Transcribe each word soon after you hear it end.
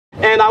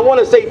And I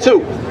want to say too,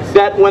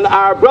 that when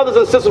our brothers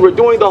and sisters were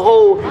doing the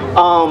whole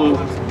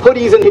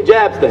hoodies and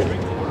hijabs thing,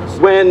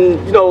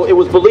 when, you know, it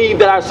was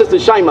believed that our sister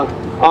Shaima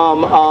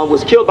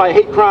was killed by a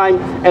hate crime,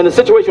 and the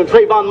situation with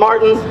Trayvon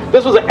Martin,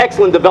 this was an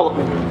excellent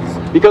development.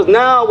 Because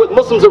now what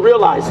Muslims are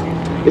realizing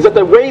is that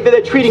the way that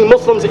they're treating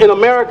Muslims in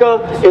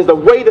America is the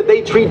way that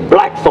they treat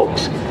black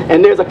folks.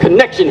 And there's a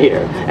connection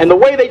here. And the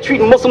way they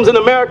treat Muslims in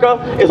America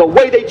is the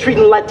way they treat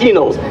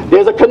Latinos.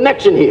 There's a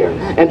connection here.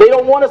 And they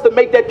don't want us to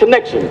make that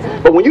connection.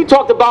 But when you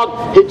talked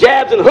about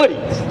hijabs and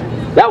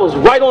hoodies, that was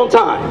right on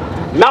time.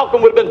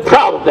 Malcolm would have been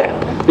proud of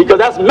that, because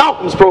that's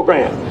Malcolm's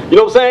program. You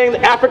know what I'm saying?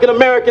 African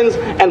Americans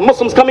and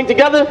Muslims coming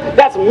together,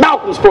 that's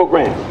Malcolm's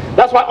program.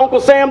 That's why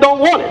Uncle Sam don't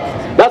want it.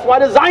 That's why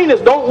the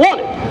Zionists don't want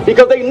it,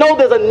 because they know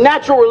there's a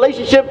natural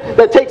relationship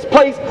that takes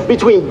place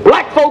between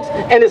black folks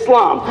and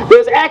Islam.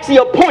 There's actually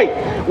a point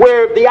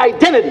where the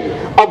identity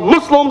of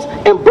Muslims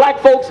and black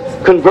folks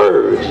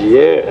converge.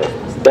 Yeah,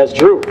 that's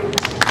true.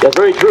 That's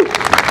very true.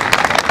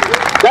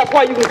 That's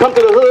why you can come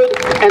to the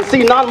hood and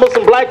see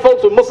non-Muslim black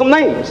folks with Muslim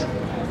names.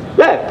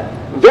 Yeah,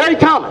 very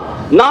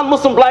common.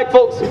 Non-Muslim black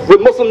folks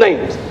with Muslim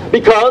names.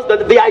 Because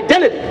the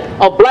identity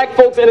of black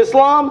folks in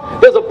Islam,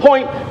 there's a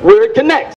point where it connects.